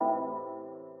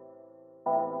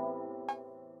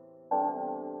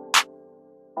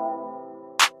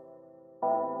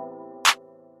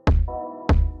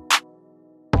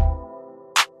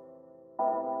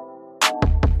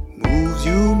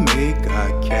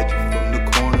catch it from the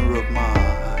corner of my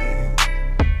eye.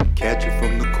 Catch it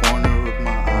from the corner of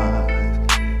my eyes.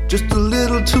 Just a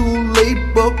little too late,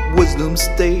 but wisdom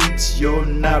states you're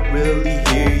not really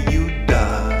here, you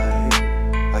die.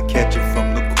 I catch it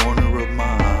from the corner of my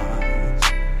eyes.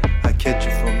 I catch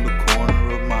it from the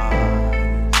corner of my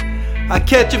eyes. I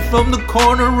catch it from the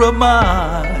corner of my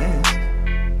eyes.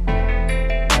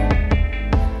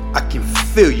 I can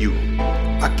feel you,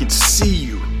 I can see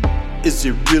you. Is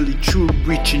it really true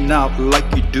reaching out like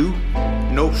you do?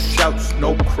 No shouts,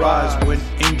 no cries when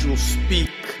angels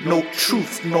speak. No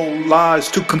truth, no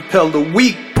lies to compel the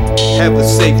weak. Have a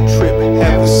safe trip,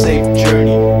 have a safe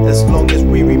journey. As long as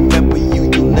we remember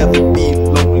you, you'll never be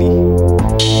lonely.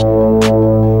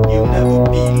 You'll never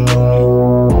be lonely.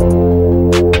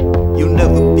 You'll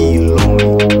never be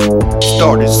lonely.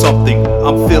 Started something,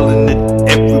 I'm feeling it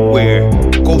everywhere.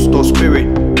 Ghost or spirit,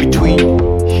 between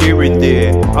here and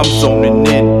there, I'm zoning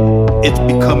in, it's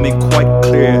becoming quite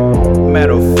clear.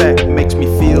 Matter of fact, makes me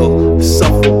feel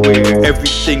self-aware.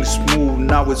 Everything's smooth,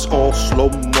 now it's all slow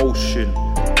motion.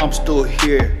 I'm still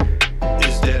here,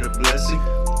 is that a blessing?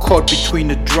 Caught between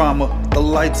the drama, the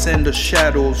lights and the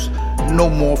shadows. No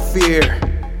more fear,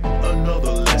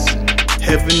 another lesson.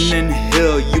 Heaven and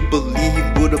hell, you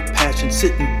believe with a passion.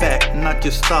 Sitting back, not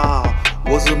your style.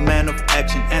 Was a man of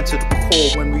action, answer the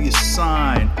call when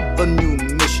reassigned. A new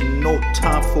mission, no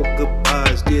time for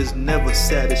goodbyes. There's never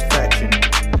satisfaction.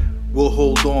 We'll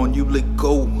hold on, you let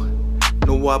go.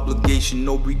 No obligation,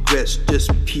 no regrets,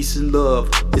 just peace and love.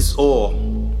 It's all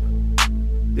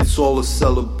a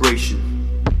celebration.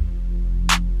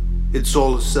 It's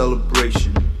all a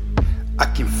celebration. I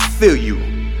can feel you,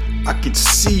 I can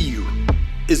see you.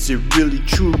 Is it really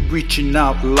true reaching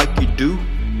out like you do?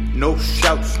 No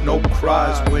shouts, no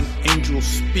cries when angels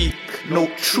speak. No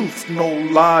truth, no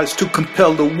lies to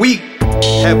compel the weak.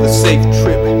 Have a safe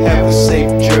trip, have a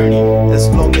safe journey. As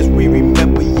long as we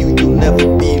remember you, you'll never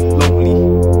be lonely.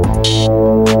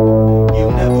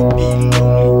 You'll never be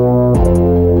lonely.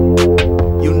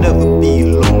 You'll never be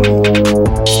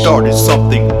lonely. Started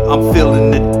something, I'm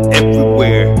feeling it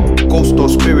everywhere. Ghost or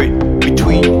spirit,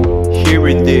 between here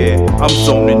and there, I'm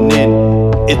zoning in,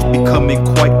 it's becoming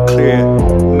quite clear.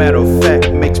 Matter of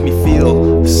fact, makes me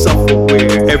feel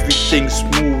self-aware. Everything's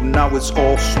smooth, now it's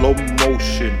all slow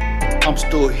motion. I'm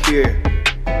still here,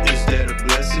 is that a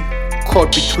blessing?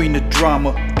 Caught between the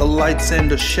drama, the lights and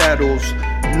the shadows.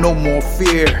 No more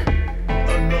fear,